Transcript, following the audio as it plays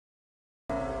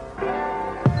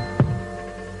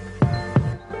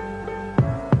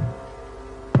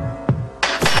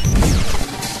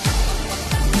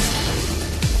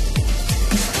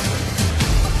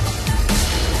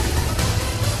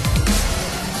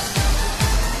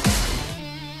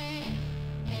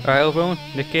trial run,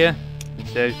 Nick here.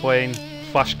 Today playing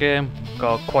flash game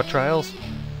called Quad Trials.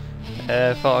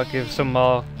 Thought I'd give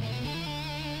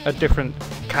a different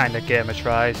kind of game a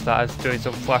try. Started doing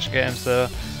some flash games, so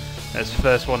it's the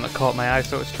first one that caught my eye,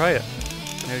 so let's try it.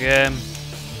 New game,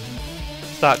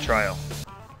 start trial.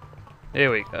 Here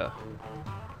we go.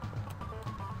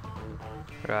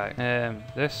 Right,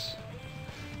 this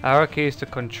arrow keys to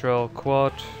control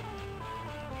quad,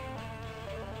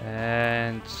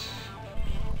 and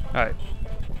right,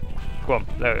 go on,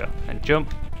 there we go, and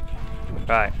jump,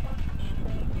 right,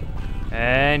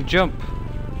 and jump.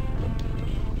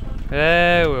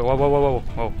 There we go.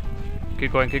 Whoa,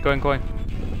 keep going,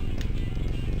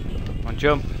 on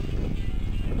jump,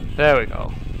 there we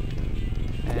go,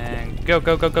 and go,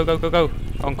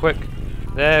 on quick,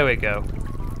 there we go.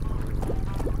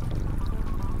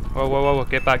 Whoa,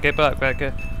 get back.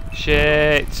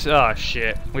 Shit, oh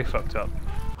shit, we fucked up.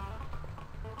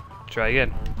 Try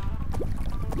again.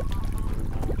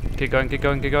 Keep going.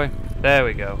 There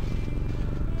we go.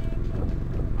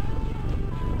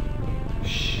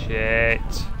 Shit,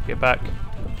 get back.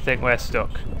 I think we're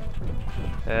stuck.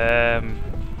 Yeah,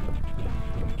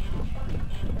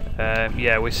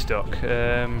 we're stuck.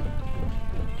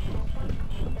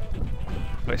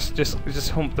 Let's just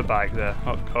hump the bike there.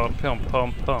 Pump.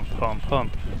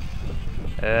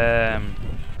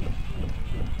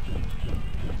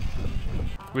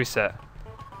 Reset.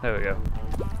 There we go.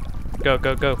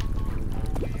 Go.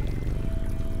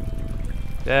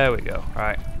 There we go.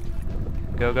 Right.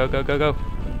 Go.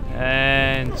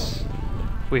 And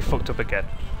we fucked up again.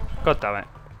 God damn it.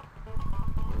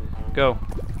 Go.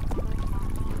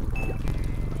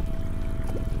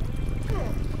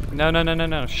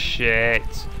 No.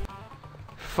 Shit.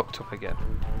 Fucked up again.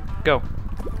 Go.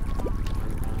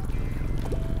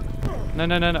 No.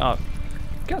 Oh.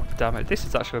 God damn it. This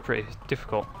is actually pretty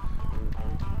difficult.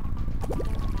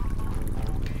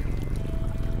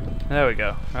 There we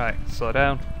go. Right. Slow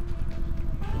down.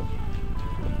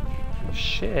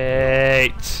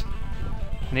 Shit.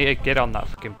 I need to get on that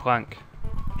fucking plank.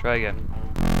 Try again.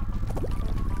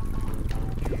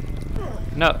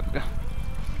 No.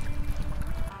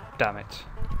 Damn it.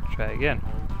 Try again.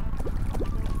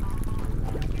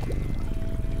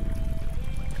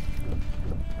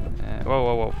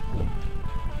 Whoa.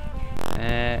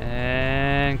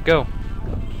 And go.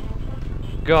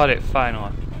 Got it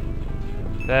finally.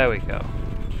 There we go.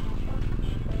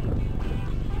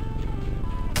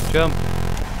 Jump.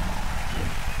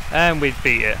 And we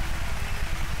beat it.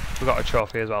 We got a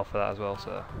trophy as well for that as well,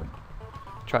 so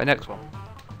try the next one.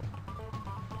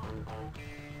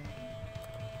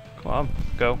 Come on,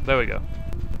 go. There we go.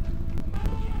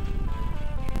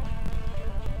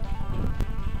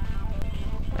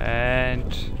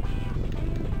 And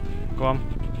go on.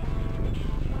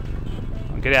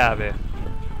 Get it out of here.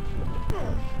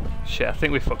 Shit, I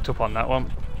think we fucked up on that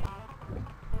one.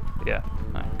 Yeah.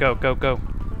 Right, go. Go.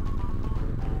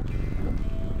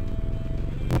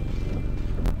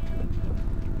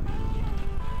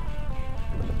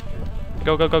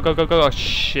 Oh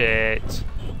shit.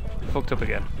 Fucked up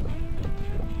again.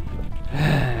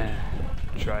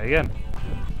 Try again.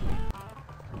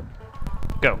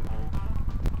 Go.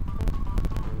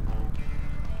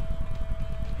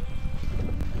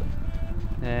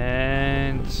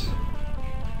 And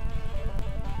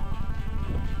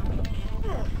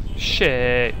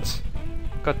shit.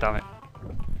 God damn it.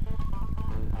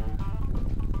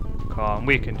 Come on,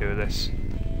 we can do this.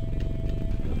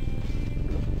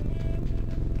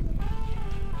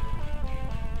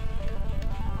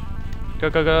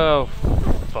 Go.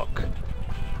 Fuck.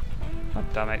 God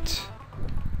damn it.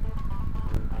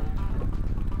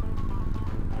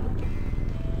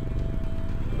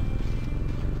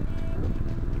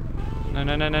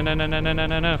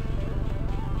 No.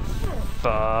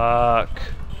 Fuck.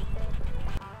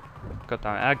 God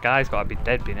damn it. That guy's gotta be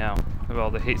dead by now. With all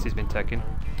the hits he's been taking.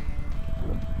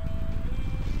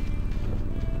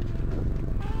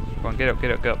 Come on, get up,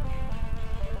 go.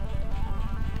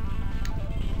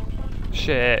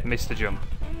 Shit, missed the jump.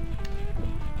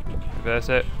 Reverse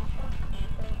it.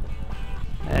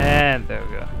 And there we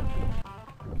go.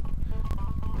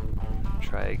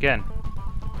 Try again.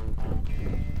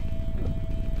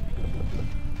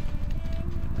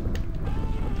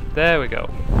 There we go.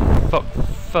 Fuck.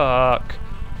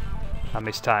 I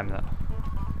mistimed that.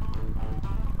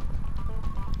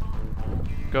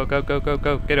 Go. Get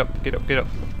up.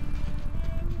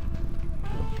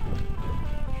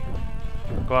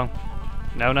 Go on.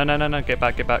 No. Get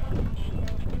back.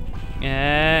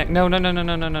 Yeah. No.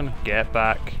 Get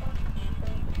back.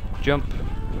 Jump.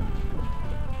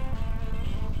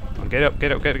 Get up.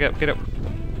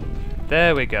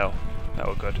 There we go. That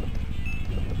was good.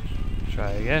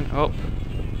 Try again. Up.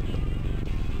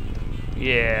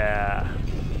 Yeah.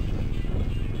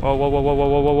 Whoa, whoa, whoa, whoa, whoa,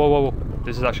 whoa, whoa, whoa, whoa.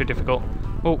 This is actually difficult.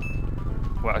 Oh.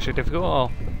 Well, actually difficult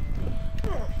or?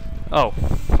 Oh,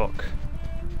 fuck.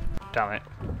 Damn it.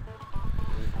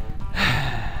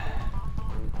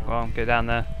 Come on, get down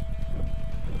there.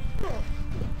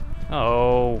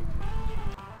 Oh.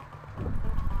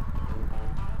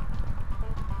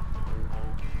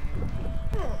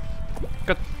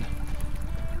 Good.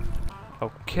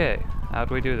 Okay, how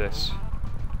do we do this?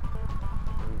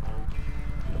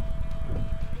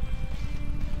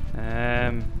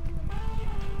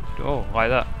 Oh, like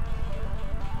that.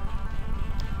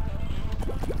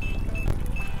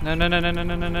 No, no, no, no, no,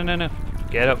 no, no, no, no, no.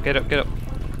 Get up, get up, get up.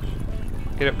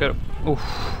 Get up, get up. Oof,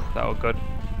 that was good.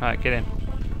 Alright, get in.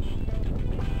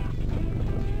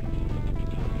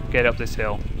 Get up this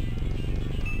hill.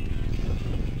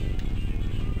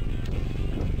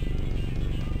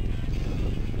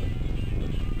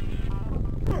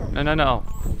 No, no, no.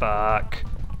 Fuck.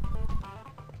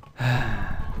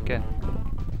 Again.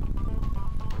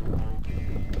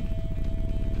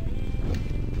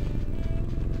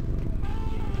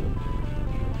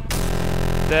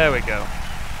 There we go.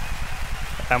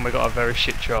 And we got a very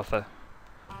shit trophy.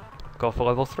 Go for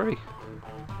level 3.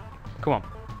 Come on.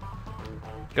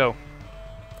 Go.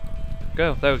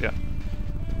 Go, there we go.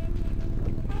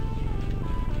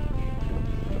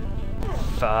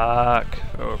 Fuck.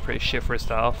 Oh, we're pretty shit for a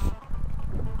start off.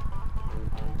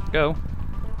 Go.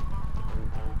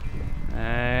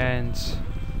 And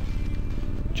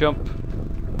jump.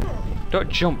 Don't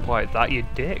jump like that, you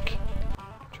dick.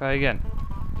 Try again.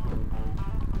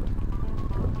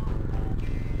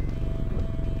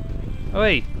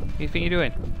 Oi! What do you think you're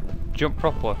doing? Jump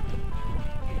properly.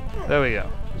 There we go.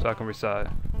 So I can restart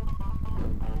it.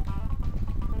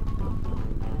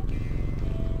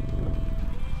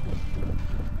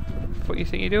 What do you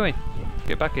think you're doing?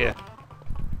 Get back here.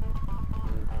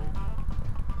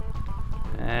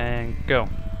 And go.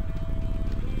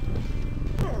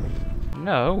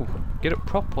 No! Get up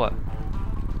properly.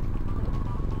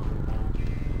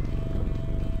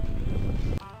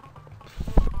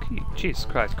 Jesus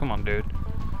Christ, come on, dude.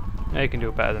 Now you can do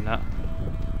it better than that.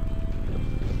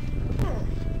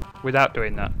 Without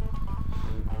doing that.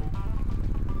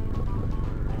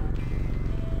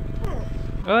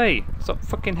 Oi! Stop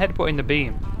fucking headbutting the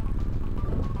beam.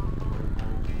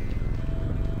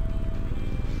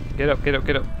 Get up, get up,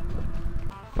 get up.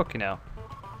 Fucking hell.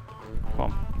 Come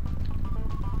on.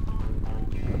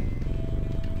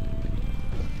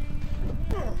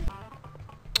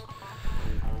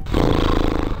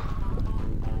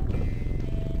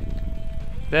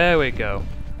 There we go.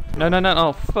 No, no, no,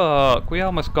 oh fuck. We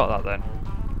almost got that then.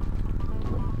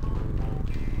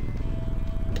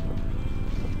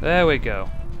 There we go.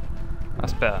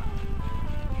 That's better.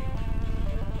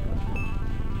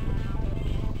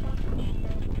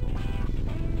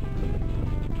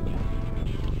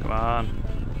 Come on.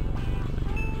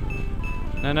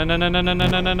 No, no, no, no, no, no, no,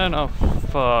 no, no, no, no. Oh,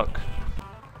 fuck.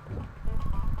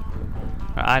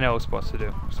 Right, I know what we're supposed to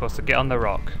do. We're supposed to get on the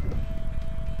rock.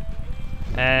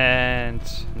 And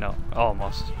no,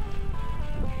 almost.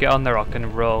 Get on the rock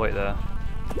and roll it there.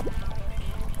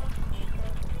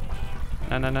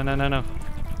 No, no, no, no, no, no.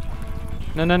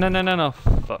 No, no, no, no, no, no.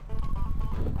 Fuck.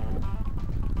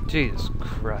 Jesus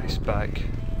Christ, back.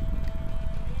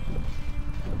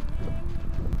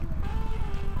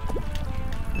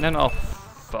 No, no, oh,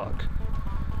 fuck.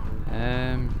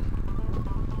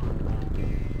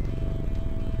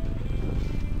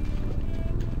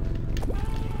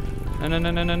 No, no,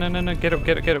 no, no, no, no, no, no, get up,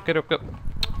 get up, get up, get up, get up.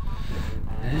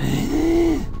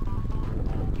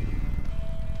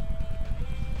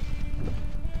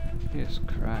 Jesus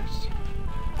Christ.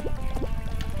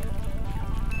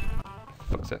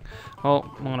 Fuck's sake.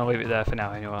 Well, I'm gonna leave it there for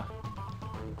now anyway.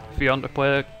 If you want to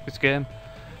play this game,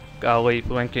 I'll leave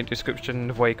a link in the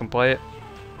description of where you can play it.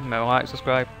 Remember, like,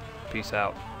 subscribe. Peace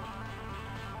out.